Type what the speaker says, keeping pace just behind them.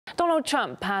Donald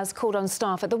Trump has called on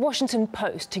staff at the Washington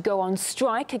Post to go on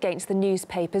strike against the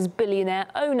newspaper's billionaire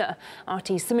owner.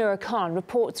 RT's Samira Khan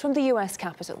reports from the U.S.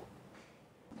 Capitol.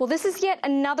 Well, this is yet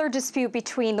another dispute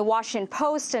between the Washington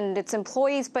Post and its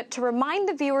employees. But to remind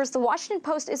the viewers, the Washington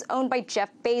Post is owned by Jeff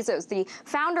Bezos, the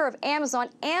founder of Amazon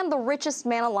and the richest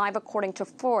man alive, according to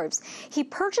Forbes. He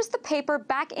purchased the paper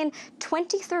back in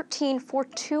 2013 for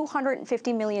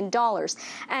 $250 million.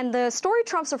 And the story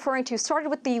Trump's referring to started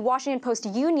with the Washington Post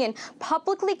union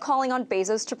publicly calling on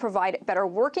Bezos to provide better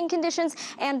working conditions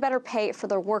and better pay for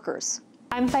their workers.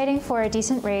 I'm fighting for a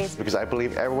decent raise because I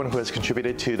believe everyone who has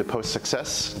contributed to the Post's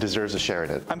success deserves a share in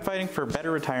it. I'm fighting for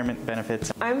better retirement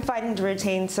benefits. I'm fighting to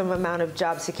retain some amount of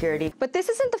job security. But this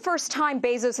isn't the first time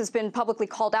Bezos has been publicly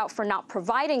called out for not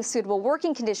providing suitable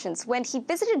working conditions. When he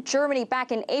visited Germany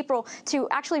back in April to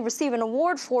actually receive an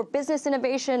award for business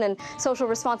innovation and social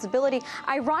responsibility,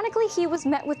 ironically, he was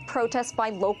met with protests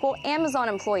by local Amazon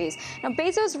employees. Now,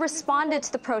 Bezos responded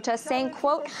to the protests saying,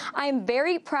 quote, "I am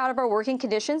very proud of our working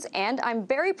conditions and I'm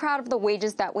very proud of the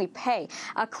wages that we pay,"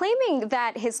 claiming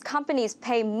that his companies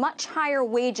pay much higher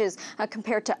wages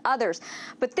compared to others.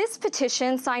 But this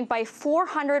petition, signed by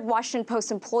 400 Washington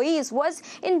Post employees, was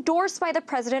endorsed by the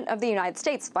President of the United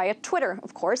States via Twitter,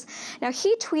 of course. Now,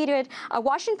 he tweeted,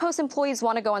 "Washington Post employees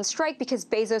want to go on strike because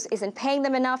Bezos isn't paying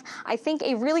them enough. I think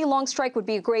a really long strike would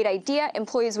be a great idea.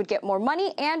 Employees would get more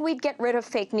money and we'd get rid of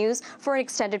fake news for an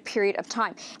extended period of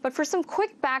time." But for some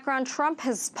quick background, Trump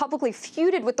has publicly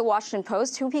feuded with the Washington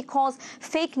Post, whom he calls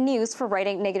fake news for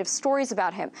writing negative stories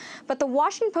about him. But the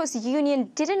Washington Post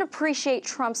union didn't appreciate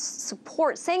Trump's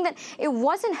support, saying that it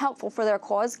wasn't helpful for their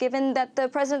cause, given that the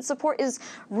president's support is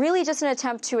really just an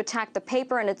attempt to attack the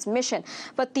paper and its mission.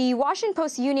 But the Washington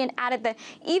Post union added that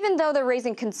even though they're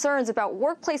raising concerns about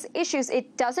workplace issues,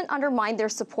 it doesn't undermine their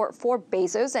support for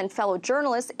Bezos and fellow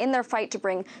journalists in their fight to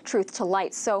bring truth to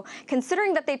light. So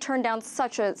considering that they turned down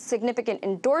such a significant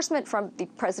endorsement from the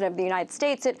President of the United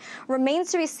States, it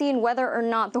remains to be seen whether or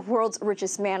not the world's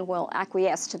richest man will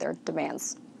acquiesce to their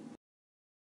demands.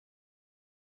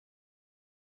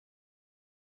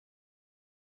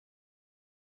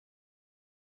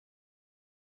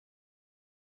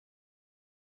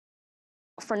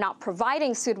 For not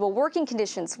providing suitable working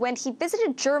conditions. When he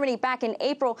visited Germany back in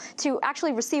April to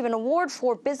actually receive an award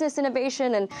for business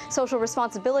innovation and social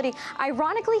responsibility,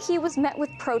 ironically, he was met with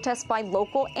protests by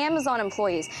local Amazon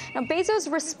employees. Now,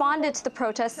 Bezos responded to the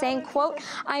protests saying, quote,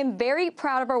 "I am very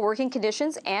proud of our working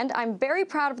conditions and I'm very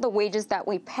proud of the wages that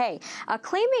we pay,"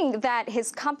 claiming that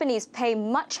his companies pay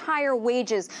much higher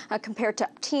wages compared to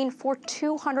for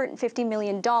 $250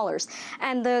 million.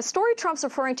 And the story Trump's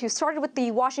referring to started with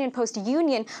the Washington Post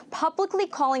union publicly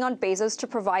calling on Bezos to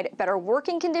provide better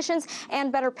working conditions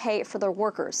and better pay for their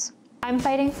workers. I'm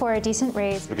fighting for a decent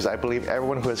raise because I believe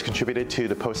everyone who has contributed to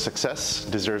the Post's success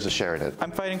deserves a share in it. I'm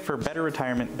fighting for better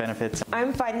retirement benefits.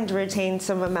 I'm fighting to retain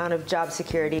some amount of job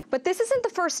security. But this isn't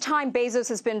the first time Bezos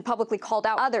has been publicly called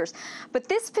out others. But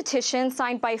this petition,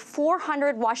 signed by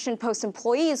 400 Washington Post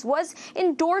employees, was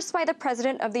endorsed by the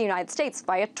President of the United States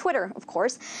via Twitter, of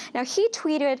course. Now, he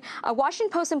tweeted,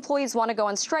 "Washington Post employees want to go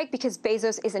on strike because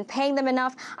Bezos isn't paying them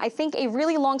enough. I think a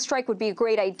really long strike would be a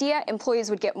great idea.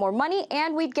 Employees would get more money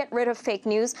and we'd get rid of fake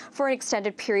news for an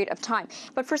extended period of time."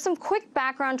 But for some quick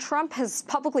background, Trump has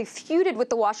publicly feuded with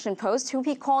the Washington Post, whom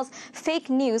he calls fake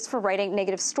news for writing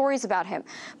negative stories about him.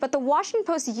 But the Washington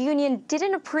Post union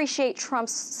didn't appreciate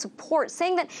Trump's support,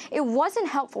 saying that it wasn't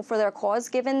helpful for their cause,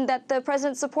 given that the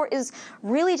president's support is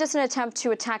really just an attempt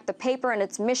to attack the paper and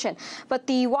its mission. But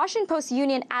the Washington Post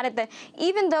union added that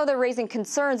even though they're raising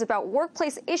concerns about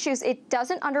workplace issues, it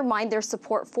doesn't undermine their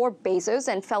support for Bezos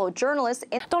and fellow journalists.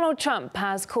 Donald Trump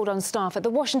has called on staff at the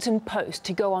Washington Post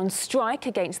to go on strike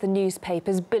against the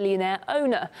newspaper's billionaire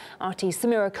owner. RT's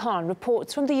Samira Khan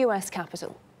reports from the U.S.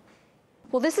 Capitol.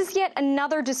 Well, this is yet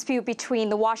another dispute between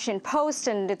the Washington Post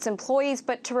and its employees.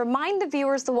 But to remind the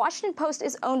viewers, the Washington Post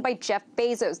is owned by Jeff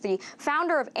Bezos, the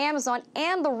founder of Amazon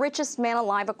and the richest man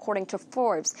alive, according to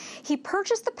Forbes. He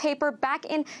purchased the paper back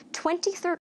in 2013.